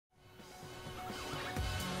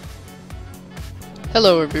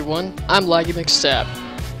Hello everyone, I'm Laggy McStab.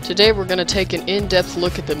 Today we're going to take an in-depth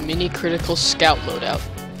look at the Mini Critical Scout loadout.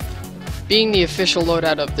 Being the official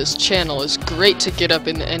loadout of this channel is great to get up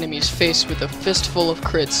in the enemy's face with a fistful of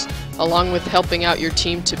crits, along with helping out your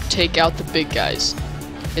team to take out the big guys.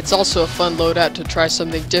 It's also a fun loadout to try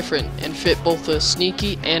something different and fit both a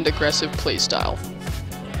sneaky and aggressive playstyle.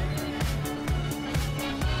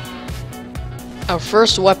 Our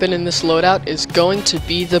first weapon in this loadout is going to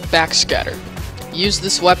be the backscatter. Use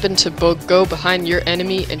this weapon to both go behind your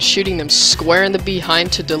enemy and shooting them square in the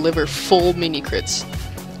behind to deliver full mini crits.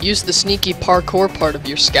 Use the sneaky parkour part of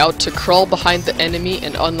your scout to crawl behind the enemy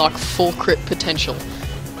and unlock full crit potential.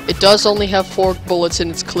 It does only have 4 bullets in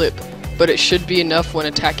its clip, but it should be enough when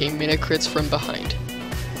attacking mini crits from behind.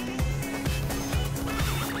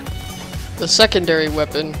 The secondary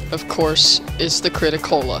weapon, of course, is the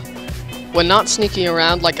Criticola. When not sneaking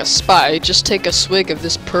around like a spy, just take a swig of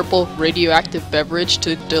this purple radioactive beverage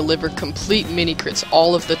to deliver complete mini crits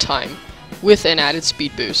all of the time, with an added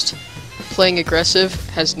speed boost. Playing aggressive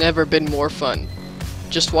has never been more fun.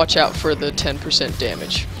 Just watch out for the 10%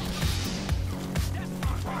 damage.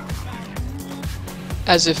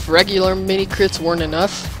 As if regular mini crits weren't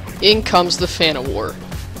enough, in comes the Fan of War.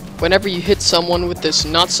 Whenever you hit someone with this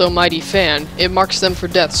not-so-mighty fan, it marks them for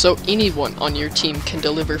death so anyone on your team can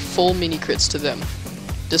deliver full mini crits to them.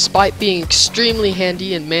 Despite being extremely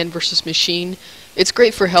handy in man vs machine, it's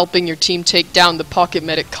great for helping your team take down the pocket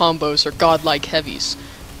medic combos or godlike heavies.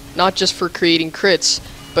 Not just for creating crits,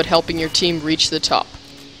 but helping your team reach the top.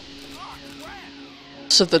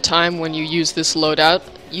 Most of the time when you use this loadout,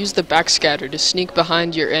 use the backscatter to sneak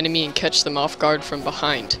behind your enemy and catch them off guard from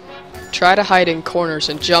behind. Try to hide in corners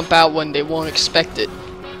and jump out when they won't expect it.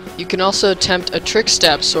 You can also attempt a trick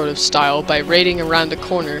stab sort of style by raiding around the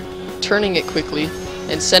corner, turning it quickly,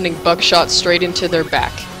 and sending buckshot straight into their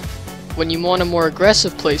back. When you want a more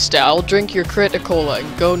aggressive playstyle, drink your Criticola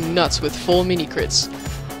and go nuts with full mini crits.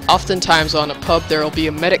 Oftentimes on a pub there will be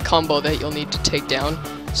a medic combo that you'll need to take down,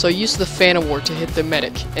 so use the Fan of War to hit the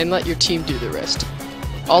medic and let your team do the rest.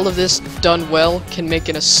 All of this done well can make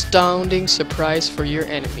an astounding surprise for your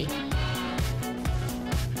enemy.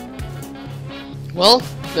 Well,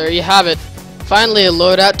 there you have it. Finally a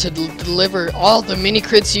loadout to deliver all the mini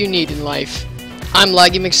crits you need in life. I'm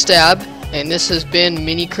Laggy McStab, and this has been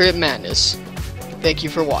Mini Crit Madness. Thank you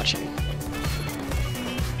for watching.